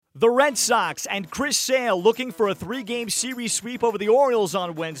The Red Sox and Chris Sale looking for a 3-game series sweep over the Orioles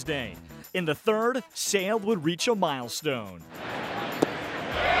on Wednesday. In the third, Sale would reach a milestone.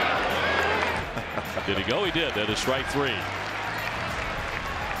 Did he go? He did. That is strike 3.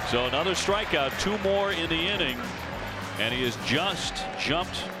 So another strikeout, 2 more in the inning, and he has just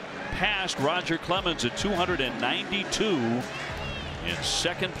jumped past Roger Clemens at 292 in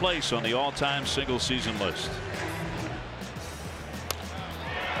second place on the all-time single-season list.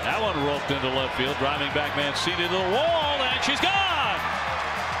 That one roped into left field, driving back Mancini to the wall, and she's gone.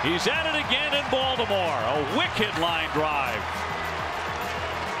 He's at it again in Baltimore. A wicked line drive.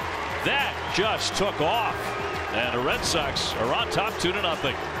 That just took off, and the Red Sox are on top 2-0.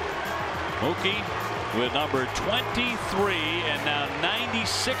 Mookie with number 23 and now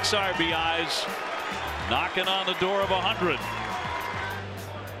 96 RBIs, knocking on the door of 100.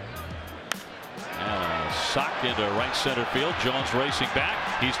 Socked into right center field. Jones racing back.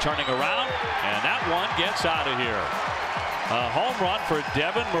 He's turning around, and that one gets out of here. A home run for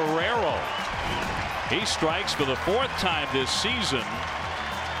Devin Marrero. He strikes for the 4th time this season.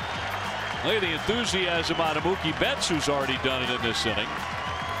 Look at the enthusiasm out of Mookie Betts, who's already done it in this inning.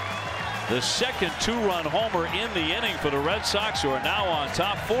 The second 2-run homer in the inning for the Red Sox, who are now on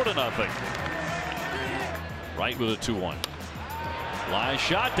top 4-0. Right with a 2-1. Line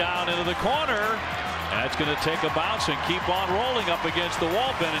shot down into the corner. That's going to take a bounce and keep on rolling up against the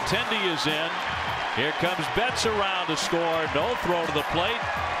wall. Benintendi is in. Here comes Betts around to score. No throw to the plate.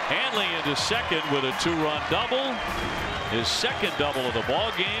 Hanley into second with a 2-run double. His second double of the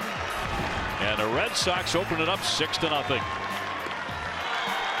ball game. And the Red Sox open it up 6-0.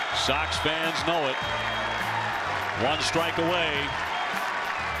 Sox fans know it. 1 strike away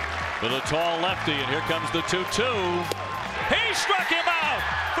for the tall lefty, and here comes the 2-2. He struck him out.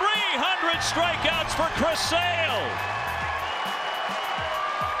 300 strikeouts for Chris Sale.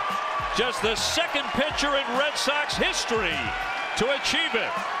 Just the second pitcher in Red Sox history to achieve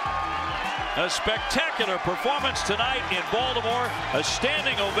it. A spectacular performance tonight in Baltimore. A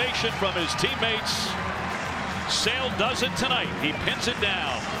standing ovation from his teammates. Sale does it tonight. He pins it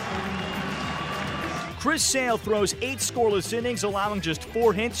down. Chris Sale throws 8 scoreless innings, allowing just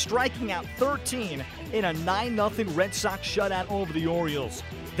 4 hits, striking out 13 in a 9-0 Red Sox shutout over the Orioles.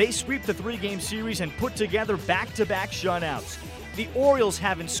 They sweep the 3-game series and put together back-to-back shutouts. The Orioles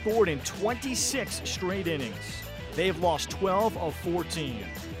haven't scored in 26 straight innings. They've lost 12 of 14.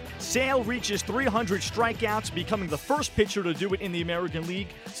 Sale reaches 300 strikeouts, becoming the first pitcher to do it in the American League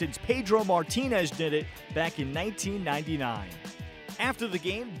since Pedro Martinez did it back in 1999. After the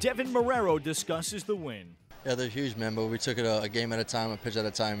game, Devin Marrero discusses the win. Yeah, they're huge, man, but we took it a game at a time, a pitch at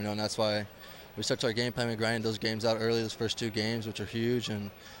a time, and that's why we stuck to our game plan. We grinded those games out early, those first 2 games, which are huge, and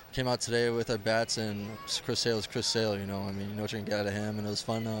came out today with our bats, and Chris Sale is Chris Sale, you know what you're going to get out of him, and it was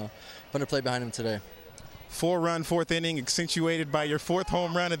fun to play behind him today. 4-run 4th inning, accentuated by your 4th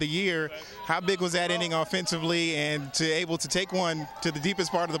home run of the year. How big was that inning offensively, and able to take one to the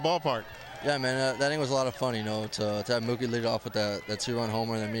deepest part of the ballpark? Yeah, man, that inning was a lot of fun, to have Mookie lead off with that 2-run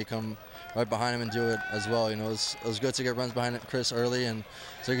homer, and then me come right behind him and do it as well. It was good to get runs behind Chris early, and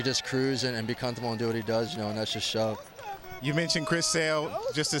so he could just cruise and be comfortable and do what he does, and that's just shove. You mentioned Chris Sale,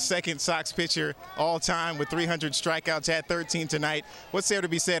 just the 2nd Sox pitcher all time with 300 strikeouts, had 13 tonight. What's there to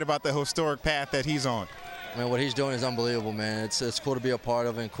be said about the historic path that he's on? I mean, what he's doing is unbelievable, man. It's cool to be a part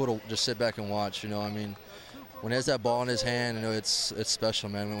of, and cool to just sit back and watch. When he has that ball in his hand, it's special,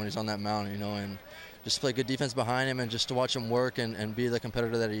 man. When he's on that mound, and just play good defense behind him, and just to watch him work and be the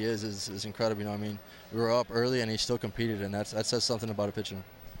competitor that he is incredible. We were up early, and he still competed, and that says something about a pitcher.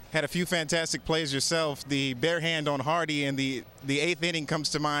 Had a few fantastic plays yourself. The bare hand on Hardy in the 8th inning comes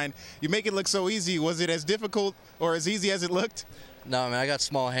to mind. You make it look so easy. Was it as difficult or as easy as it looked? No, man, I got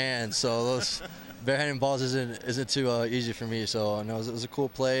small hands, so those bare-handed balls isn't too easy for me. So it was a cool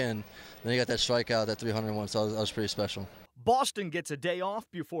play, and then you got that strikeout, that 301, so that was pretty special. Boston gets a day off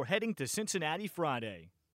before heading to Cincinnati Friday.